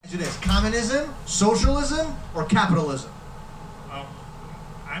This communism, socialism, or capitalism?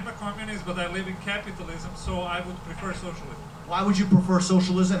 I'm a communist, but I live in capitalism, so I would prefer socialism. Why would you prefer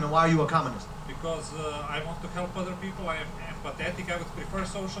socialism, and why are you a communist? Because I want to help other people. I am empathetic. I would prefer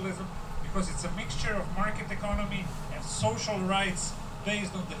socialism because it's a mixture of market economy and social rights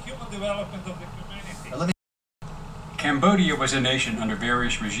based on the human development of the humanity. Cambodia was a nation under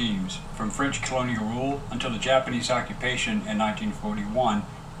various regimes, from French colonial rule until the Japanese occupation in 1941,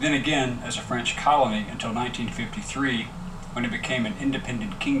 then again as a French colony until 1953, when it became an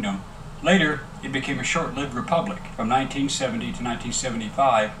independent kingdom. Later, it became a short-lived republic from 1970 to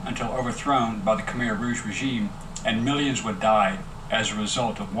 1975 until overthrown by the Khmer Rouge regime, and millions would die as a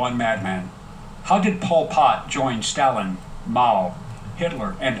result of one madman. How did Pol Pot join Stalin, Mao,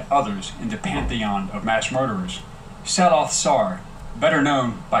 Hitler, and others in the pantheon of mass murderers? Saloth Sar, better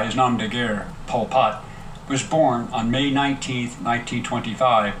known by his nom de guerre, Pol Pot, was born on May 19,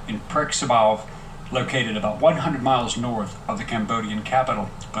 1925 in Prek Sabaw, located about 100 miles north of the Cambodian capital,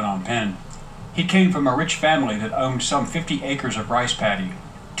 Phnom Penh. He came from a rich family that owned some 50 acres of rice paddy,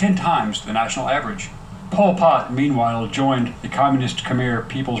 10 times the national average. Pol Pot, meanwhile, joined the Communist Khmer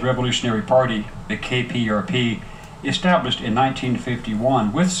People's Revolutionary Party, the KPRP, established in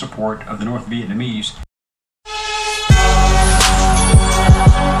 1951 with support of the North Vietnamese.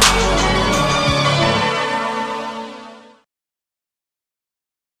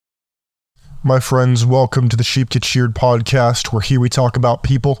 My friends, welcome to the Sheep Get Sheared podcast, where here we talk about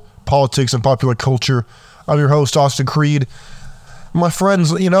people, politics, and popular culture. I'm your host, Austin Creed. My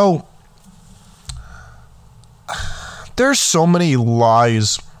friends, there's so many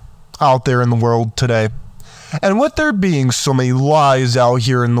lies out there in the world today. And with there being so many lies out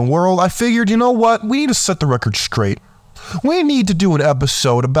here in the world, I figured, you know what? We need to set the record straight. We need to do an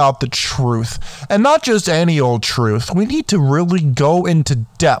episode about the truth. And not just any old truth. We need to really go into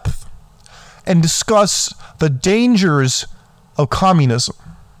depth and discuss the dangers of communism.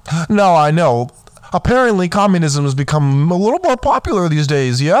 Now, I know, apparently communism has become a little more popular these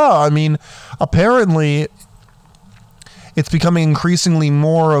days. Yeah, apparently it's becoming increasingly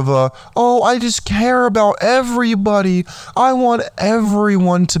more of a, I just care about everybody. I want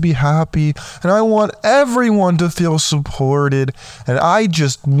everyone to be happy, and I want everyone to feel supported, and I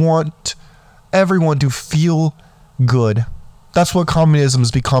just want everyone to feel good. That's what communism has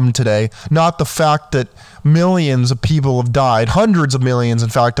become today, not the fact that millions of people have died, hundreds of millions, in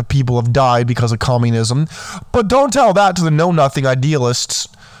fact, of people have died because of communism. But don't tell that to the know-nothing idealists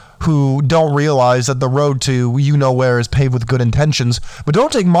who don't realize that the road to you-know-where is paved with good intentions. But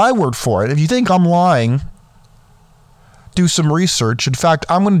don't take my word for it. If you think I'm lying, do some research. In fact,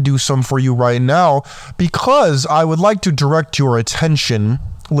 I'm going to do some for you right now because I would like to direct your attention,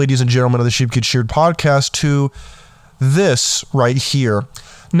 ladies and gentlemen of the Sheep Get Sheared podcast, to this right here.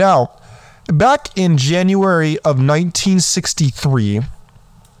 Now, back in January of 1963,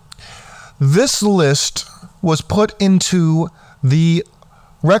 this list was put into the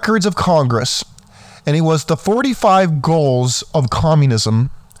records of Congress, and it was the 45 goals of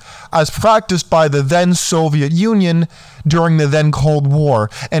communism as practiced by the then Soviet Union during the then Cold War.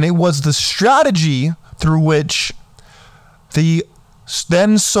 And it was the strategy through which the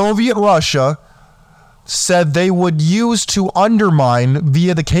then Soviet Russia said they would use to undermine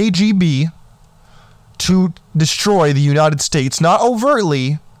via the KGB to destroy the United States, not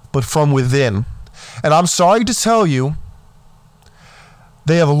overtly, but from within. And I'm sorry to tell you,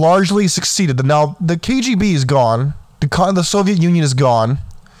 they have largely succeeded. Now, the KGB is gone, the Soviet Union is gone,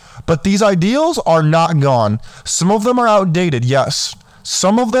 but these ideals are not gone. Some of them are outdated, yes.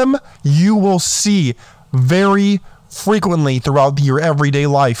 Some of them you will see very frequently throughout your everyday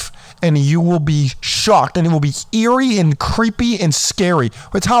life, and you will be shocked, and it will be eerie and creepy and scary.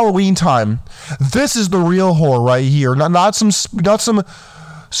 It's Halloween time. This is the real horror right here, not some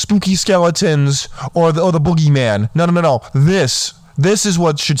spooky skeletons or the boogeyman. No. This is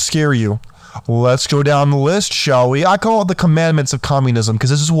what should scare you. Let's go down the list, shall we? I call it the Commandments of Communism because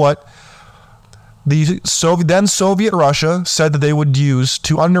this is what the then Soviet Russia said that they would use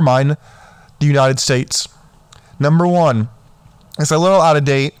to undermine the United States. Number 1, it's a little out of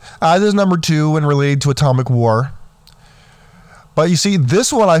date, as is number 2 when related to atomic war. But you see,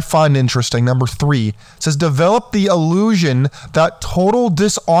 this one I find interesting. Number 3 says, develop the illusion that total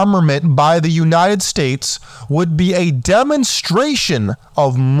disarmament by the United States would be a demonstration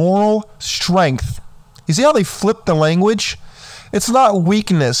of moral strength. You see how they flip the language? It's not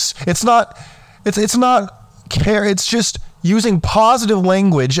weakness. It's not care. It's just using positive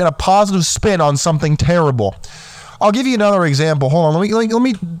language and a positive spin on something terrible. I'll give you another example. Hold on. Let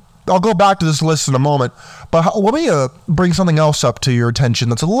me I'll go back to this list in a moment, but let me bring something else up to your attention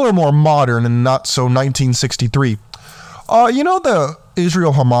that's a little more modern and not so 1963. You know the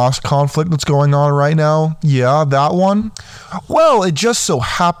Israel-Hamas conflict that's going on right now? Yeah, that one? Well, it just so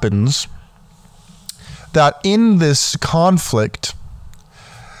happens that in this conflict,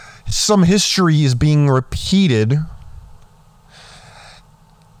 some history is being repeated.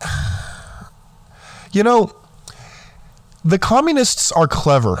 You know, the communists are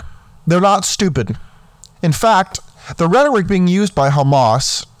clever. They're not stupid. In fact, the rhetoric being used by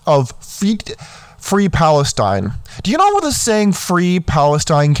Hamas of free Palestine. Do you know where the saying free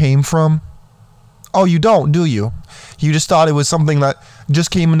Palestine came from? Oh, you don't, do you? You just thought it was something that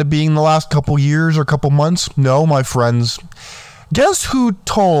just came into being the last couple years or couple months? No, my friends. Guess who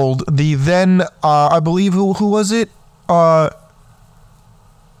told the then, I believe, who was it? I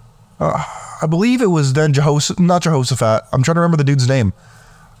believe it was then not Jehoshaphat. I'm trying to remember the dude's name.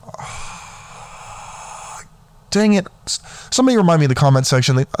 Dang it. Somebody remind me in the comment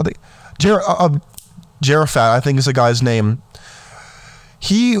section. Jeraphat, I think is the guy's name.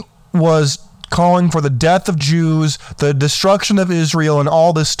 He was calling for the death of Jews, the destruction of Israel, and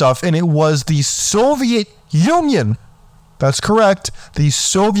all this stuff. And it was the Soviet Union. That's correct. The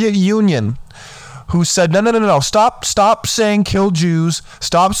Soviet Union who said, no, stop saying kill Jews,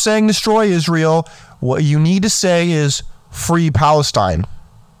 stop saying destroy Israel. What you need to say is free Palestine.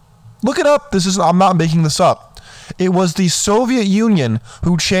 Look it up. I'm not making this up. It was the Soviet Union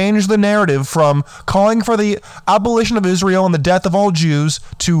who changed the narrative from calling for the abolition of Israel and the death of all Jews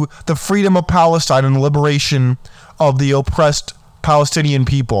to the freedom of Palestine and the liberation of the oppressed Palestinian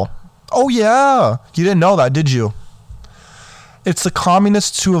people. Oh yeah, you didn't know that, did you? It's the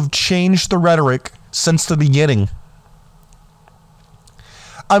communists who have changed the rhetoric since the beginning.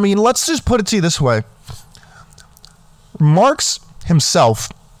 I mean, let's just put it to you this way. Marx himself,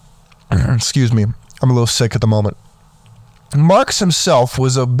 excuse me, I'm a little sick at the moment. Marx himself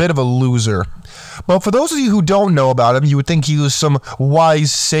was a bit of a loser. But for those of you who don't know about him, you would think he was some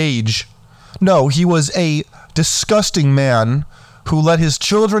wise sage. No, he was a disgusting man who let his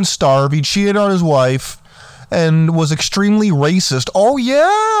children starve. He cheated on his wife and was extremely racist. Oh,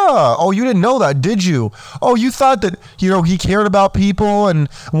 yeah. Oh, you didn't know that, did you? Oh, you thought that, he cared about people and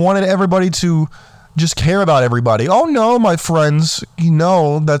wanted everybody to just care about everybody. Oh, no, my friends.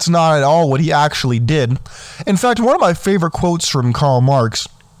 That's not at all what he actually did. In fact, one of my favorite quotes from Karl Marx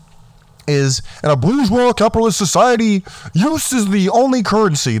is, in a bourgeois capitalist society, use is the only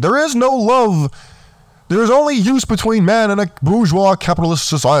currency. There is no love. There is only use between man and a bourgeois capitalist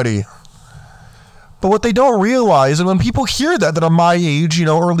society. But what they don't realize, and when people hear that are my age,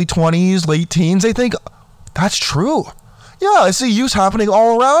 early 20s, late teens, they think, that's true. Yeah, I see use happening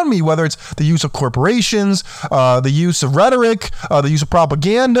all around me, whether it's the use of corporations, the use of rhetoric, the use of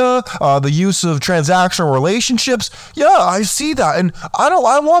propaganda, the use of transactional relationships. Yeah, I see that. And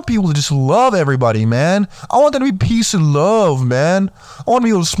I want people to just love everybody, man. I want there to be peace and love, man. I want to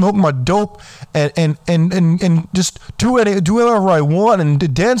be able to smoke my dope and just do whatever I want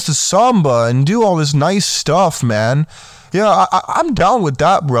and dance to samba and do all this nice stuff, man. Yeah, I'm down with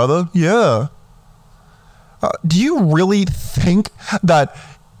that, brother. Yeah. Do you really think that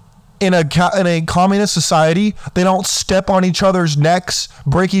in a communist society they don't step on each other's necks,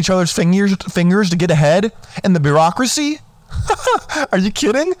 break each other's fingers to get ahead in the bureaucracy? Are you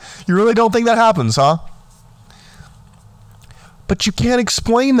kidding? You really don't think that happens, huh? But you can't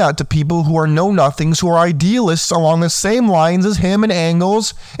explain that to people who are know-nothings, who are idealists along the same lines as him and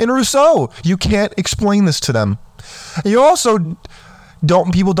Engels and Rousseau. You can't explain this to them. You also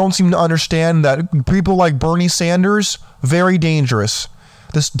people don't seem to understand that people like Bernie Sanders, very dangerous.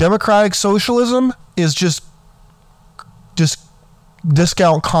 This democratic socialism is just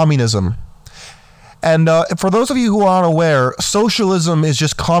discount communism. And for those of you who are unaware, socialism is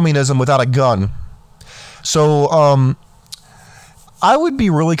just communism without a gun. So I would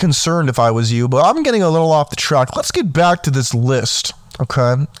be really concerned if I was you, but I'm getting a little off the track. Let's get back to this list,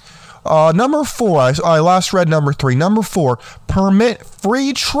 okay? Number 4, I last read number 3. Number 4, permit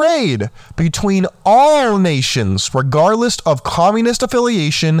free trade between all nations, regardless of communist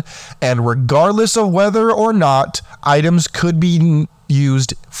affiliation and regardless of whether or not items could be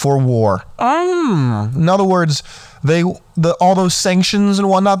used for war. In other words, all those sanctions and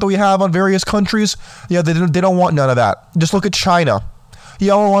whatnot that we have on various countries, yeah, they don't want none of that. Just look at China.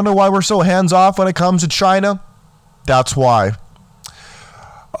 You all wonder why we're so hands-off when it comes to China? That's why.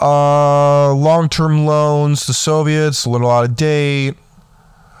 Long-term loans to Soviets, a little out of date.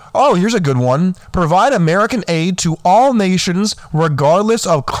 Oh, here's a good one. Provide American aid to all nations regardless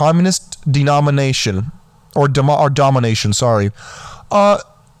of communist denomination or domination, sorry.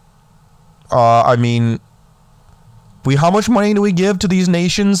 I mean, how much money do we give to these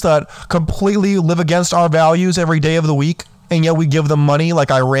nations that completely live against our values every day of the week, and yet we give them money,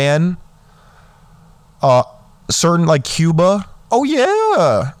 like Iran, certain like Cuba? Oh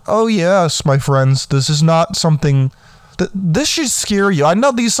yeah, oh yes, my friends. This is not something that this should scare you. I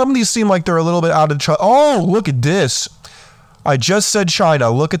know some of these seem like they're a little bit out of China. Oh, look at this. I just said China.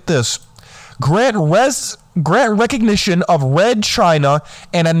 Look at this. Grant recognition of Red China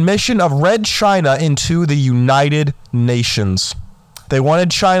and admission of Red China into the United Nations. They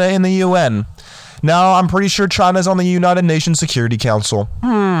wanted China in the UN. Now I'm pretty sure China's on the United Nations Security Council.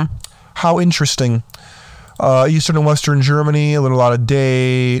 How interesting. Eastern and Western Germany, a little out of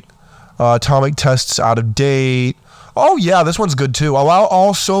date. Atomic tests out of date. Oh yeah, this one's good too. Allow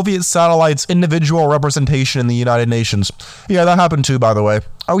all Soviet satellites individual representation in the United Nations. Yeah, that happened too, by the way.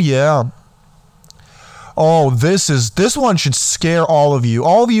 Oh yeah. Oh, this one should scare all of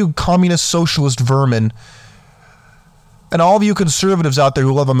you communist socialist vermin, and all of you conservatives out there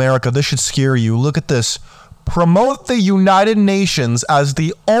who love America. This should scare you. Look at this. Promote the United Nations as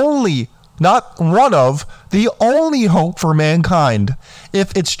the only, not one of, the only hope for mankind.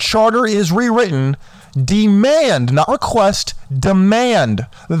 If its charter is rewritten, demand, not request, demand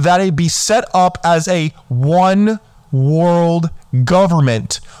that it be set up as a one world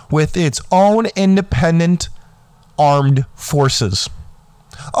government with its own independent armed forces.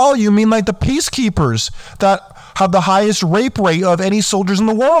 Oh, you mean like the peacekeepers that have the highest rape rate of any soldiers in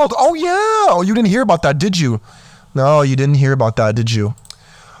the world? Oh yeah. Oh, you didn't hear about that, did you? No, you didn't hear about that, did you?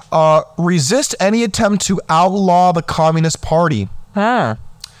 Resist any attempt to outlaw the Communist Party.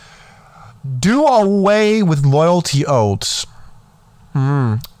 Do away with loyalty oaths.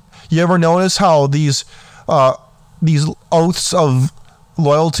 You ever notice how these oaths of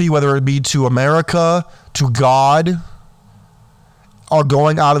loyalty, whether it be to America, to God, are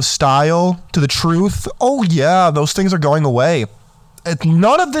going out of style, to the truth? Oh yeah, those things are going away.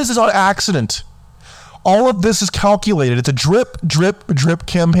 None of this is on accident. All of this is calculated. It's a drip, drip, drip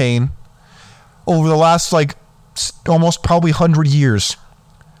campaign over the last almost probably 100 years.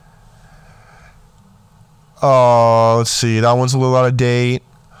 Let's see. That one's a little out of date.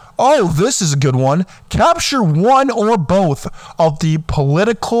 Oh, this is a good one. Capture one or both of the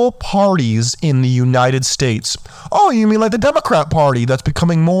political parties in the United States. Oh, you mean like the Democrat Party that's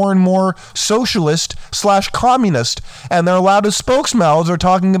becoming more and more socialist/communist, and their loudest spokesmouths are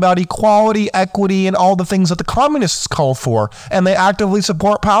talking about equality, equity, and all the things that the communists call for, and they actively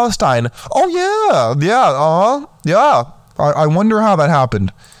support Palestine. Oh yeah. I wonder how that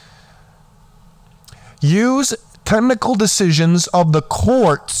happened. Use technical decisions of the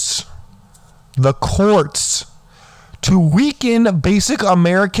courts to weaken basic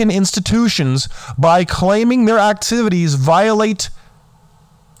American institutions by claiming their activities violate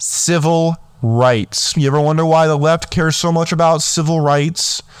civil rights. You ever wonder why the left cares so much about civil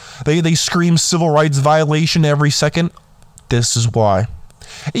rights? They scream civil rights violation every second. This is why.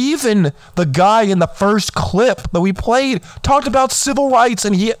 Even the guy in the first clip that we played talked about civil rights,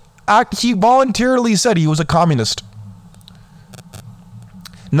 and he voluntarily said he was a communist.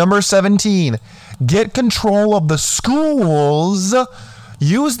 Number 17, get control of the schools.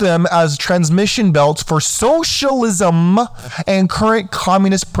 Use them as transmission belts for socialism and current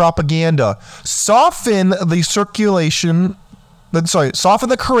communist propaganda. Soften the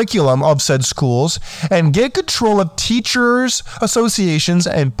curriculum of said schools and get control of teachers' associations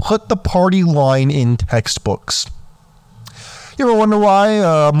and put the party line in textbooks. You ever wonder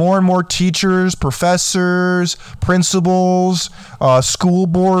why more and more teachers, professors, principals, school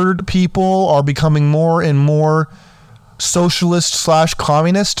board people are becoming more and more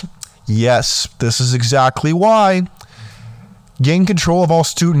socialist/communist? Yes, this is exactly why. Gain control of all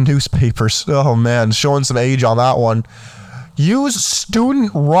student newspapers. Oh man, showing some age on that one. Use student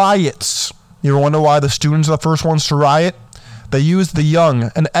riots. You ever wonder why the students are the first ones to riot? They use the young.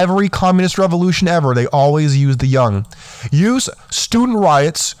 In every communist revolution ever, they always use the young. Use student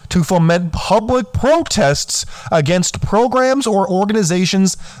riots to foment public protests against programs or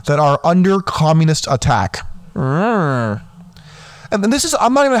organizations that are under communist attack. And then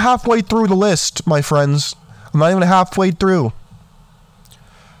I'm not even halfway through the list, my friends. I'm not even halfway through.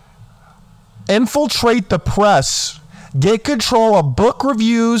 Infiltrate the press. Get control of book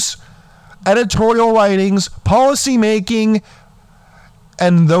reviews, editorial writings, policy making,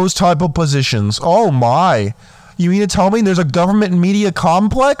 and those type of positions. Oh my. You mean to tell me there's a government media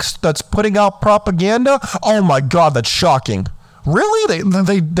complex that's putting out propaganda? Oh my god, that's shocking. Really?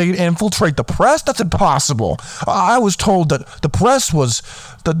 They infiltrate the press? That's impossible. I was told that the press was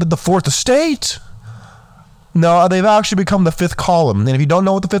the fourth estate. No, they've actually become the fifth column. And if you don't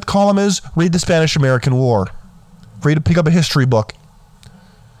know what the fifth column is, read the Spanish-American War. Pick up a history book.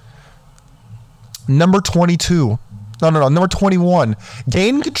 Number 22. Number 21.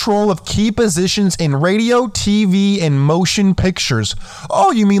 Gain control of key positions in radio, TV, and motion pictures.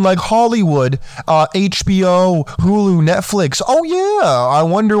 Oh, you mean like Hollywood, HBO, Hulu, Netflix. Oh, yeah. I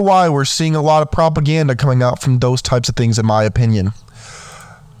wonder why we're seeing a lot of propaganda coming out from those types of things, in my opinion.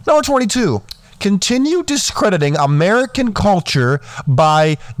 Number 22. Continue discrediting American culture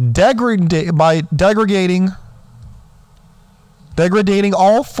by degrading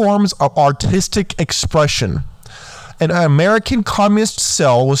all forms of artistic expression. An American communist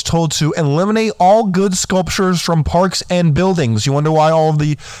cell was told to eliminate all good sculptures from parks and buildings. You wonder why all of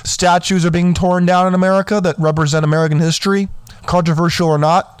the statues are being torn down in America that represent American history? Controversial or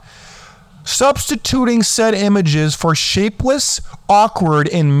not? Substituting said images for shapeless, awkward,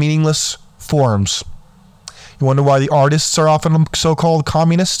 and meaningless forms. You wonder why the artists are often so-called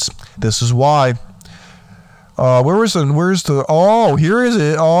communists? This is why. Here is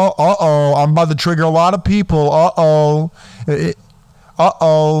it. I'm about to trigger a lot of people.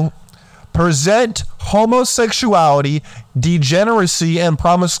 Present homosexuality, degeneracy, and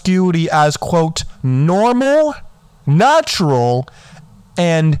promiscuity as, quote, normal, natural,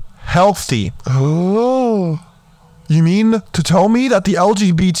 and healthy. Oh. You mean to tell me that the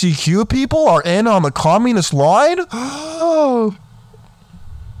LGBTQ people are in on the communist line? Oh.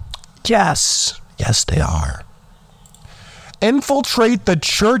 Yes. Yes, they are. Infiltrate the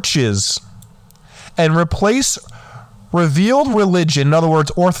churches and replace revealed religion, in other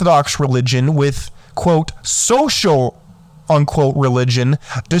words, Orthodox religion, with, quote, social, unquote, religion,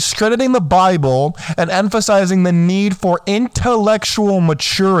 discrediting the Bible and emphasizing the need for intellectual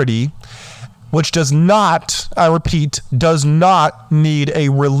maturity, which does not, I repeat, does not need a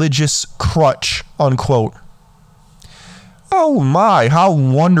religious crutch, unquote. Oh my, how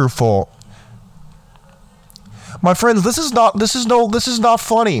wonderful. My friends, this is not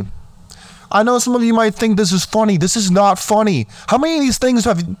funny. I know some of you might think this is funny. This is not funny. How many of these things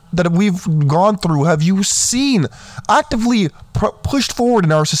that we've gone through have you seen actively pushed forward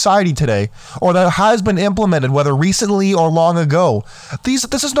in our society today, or that has been implemented, whether recently or long ago?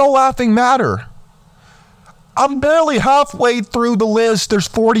 This is no laughing matter. I'm barely halfway through the list. There's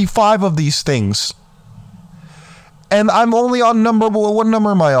 45 of these things. And I'm only on what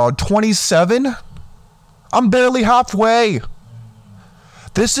number am I on? 27? I'm barely halfway.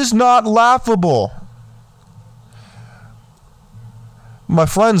 This is not laughable. My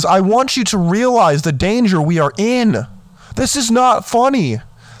friends, I want you to realize the danger we are in. This is not funny.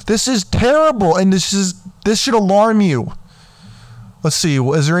 This is terrible, and this should alarm you. Let's see,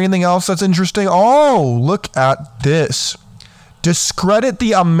 is there anything else that's interesting? Oh, look at this. Discredit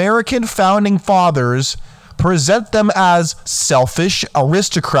the American founding fathers, present them as selfish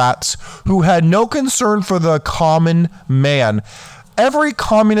aristocrats who had no concern for the common man. Every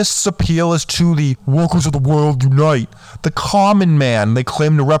communist's appeal is to the workers of the world unite, the common man they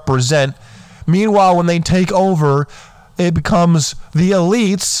claim to represent. Meanwhile, when they take over, it becomes the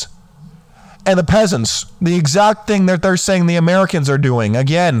elites and the peasants. The exact thing that they're saying the Americans are doing.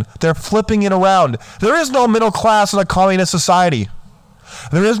 Again, they're flipping it around. There is no middle class in a communist society.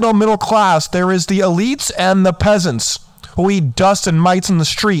 There is no middle class. There is the elites and the peasants who eat dust and mites in the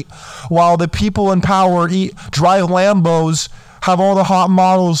street, while the people in power drive Lambos, have all the hot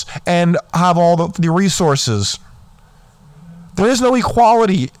models, and have all the resources. There is no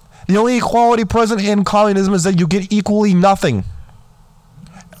equality. The only equality present in communism is that you get equally nothing,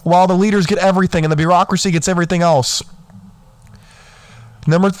 while the leaders get everything and the bureaucracy gets everything else.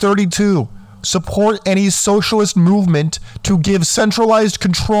 Number 32. Support any socialist movement to give centralized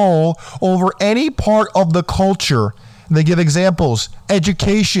control over any part of the culture. And they give examples: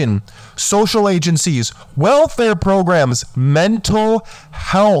 education, social agencies, welfare programs, mental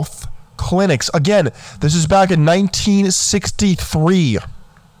health clinics. Again, this is back in 1963.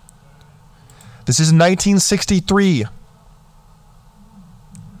 This is 1963.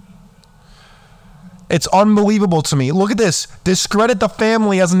 It's unbelievable to me. Look at this. Discredit the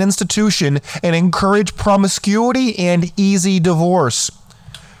family as an institution and encourage promiscuity and easy divorce.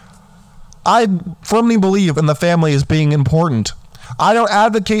 I firmly believe in the family as being important. I don't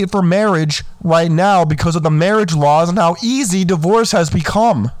advocate for marriage right now because of the marriage laws and how easy divorce has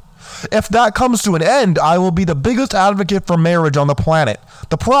become. If that comes to an end, I will be the biggest advocate for marriage on the planet.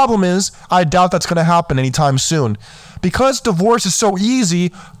 The problem is, I doubt that's going to happen anytime soon. Because divorce is so easy,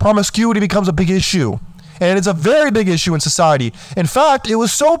 promiscuity becomes a big issue. And it's a very big issue in society. In fact, it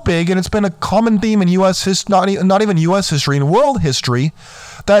was so big, and it's been a common theme in U.S. history, not even U.S. history, in world history,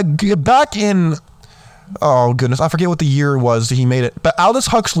 that back in Oh goodness, I forget what the year was that he made it. But Aldous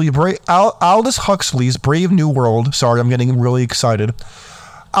Huxley's Brave New World. Sorry, I'm getting really excited.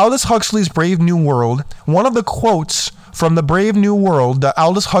 Aldous Huxley's Brave New World. One of the quotes from the Brave New World that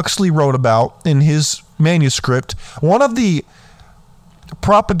Aldous Huxley wrote about in his manuscript, one of the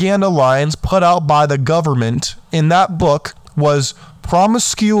propaganda lines put out by the government in that book was,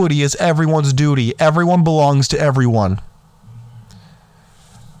 "Promiscuity is everyone's duty. Everyone belongs to everyone."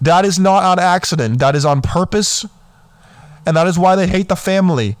 That is not on accident. That is on purpose. And that is why they hate the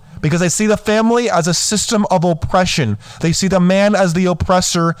family. Because they see the family as a system of oppression. They see the man as the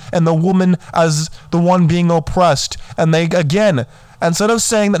oppressor and the woman as the one being oppressed. And they, again, instead of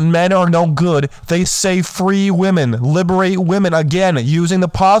saying that men are no good, they say free women, liberate women, again, using the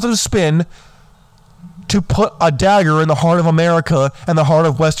positive spin to put a dagger in the heart of America and the heart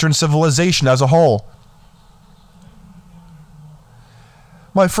of Western civilization as a whole.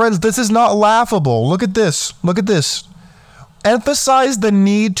 My friends, this is not laughable. Look at this. Look at this. Emphasize the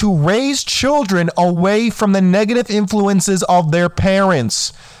need to raise children away from the negative influences of their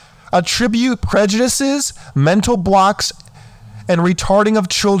parents. Attribute prejudices, mental blocks, and retarding of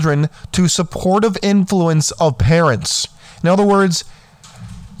children to supportive influence of parents. In other words,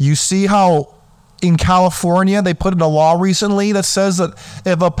 you see how in California, they put in a law recently that says that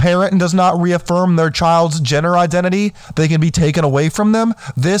if a parent does not reaffirm their child's gender identity, they can be taken away from them.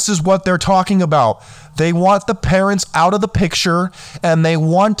 This is what they're talking about. They want the parents out of the picture, and they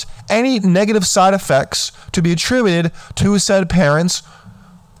want any negative side effects to be attributed to said parents.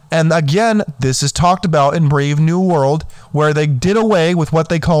 And again, this is talked about in Brave New World, where they did away with what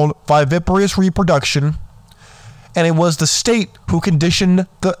they called viviparous reproduction. And it was the state who conditioned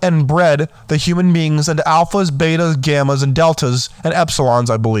and bred the human beings into alphas, betas, gammas, and deltas, and epsilons,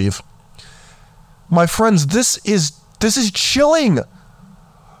 I believe. My friends, this is chilling.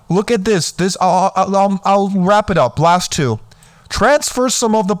 Look at this. I'll wrap it up. Last two. Transfer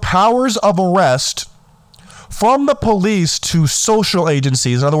some of the powers of arrest from the police to social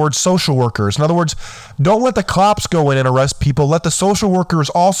agencies, in other words, social workers. In other words, don't let the cops go in and arrest people. Let the social workers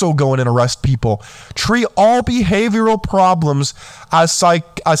also go in and arrest people. Treat all behavioral problems as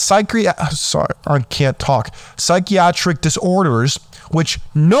psychiatric disorders, which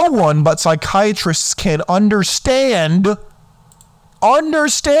no one but psychiatrists can understand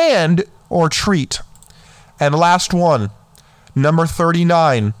or treat. And last one, number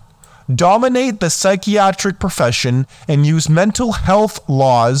 39. Dominate the psychiatric profession and use mental health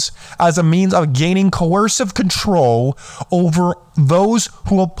laws as a means of gaining coercive control over those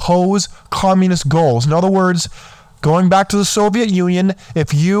who oppose communist goals. In other words, going back to the Soviet Union,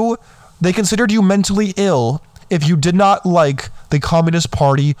 they considered you mentally ill if you did not like the Communist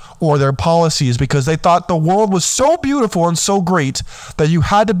Party or their policies, because they thought the world was so beautiful and so great that you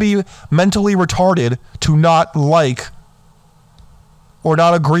had to be mentally retarded to not like or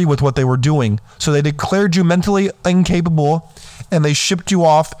not agree with what they were doing. So they declared you mentally incapable, and they shipped you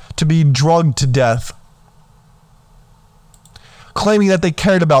off to be drugged to death, claiming that they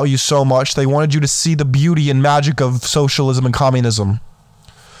cared about you so much they wanted you to see the beauty and magic of socialism and communism.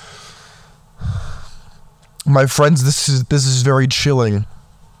 My friends, this is very chilling.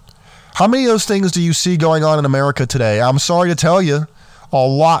 How many of those things do you see going on in America today? I'm sorry to tell you, a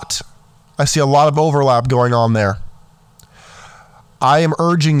lot. I see a lot of overlap going on there. I am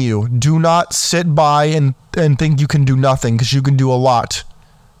urging you, do not sit by and think you can do nothing, because you can do a lot.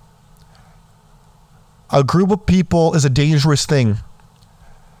 A group of people is a dangerous thing.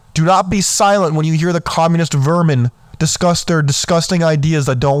 Do not be silent when you hear the communist vermin discuss their disgusting ideas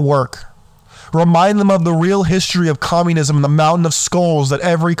that don't work. Remind them of the real history of communism and the mountain of skulls that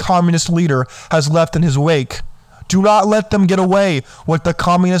every communist leader has left in his wake. Do not let them get away with the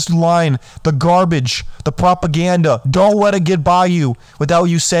communist line, the garbage, the propaganda. Don't let it get by you without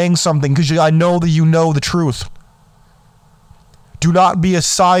you saying something, because I know that you know the truth. Do not be a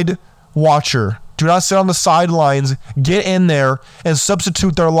side watcher. Do not sit on the sidelines. Get in there and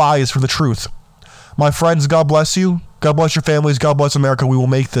substitute their lies for the truth. My friends, God bless you. God bless your families. God bless America. We will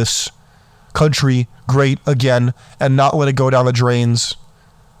make this country great again and not let it go down the drains.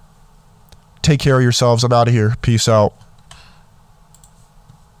 Take care of yourselves. I'm out of here. Peace out.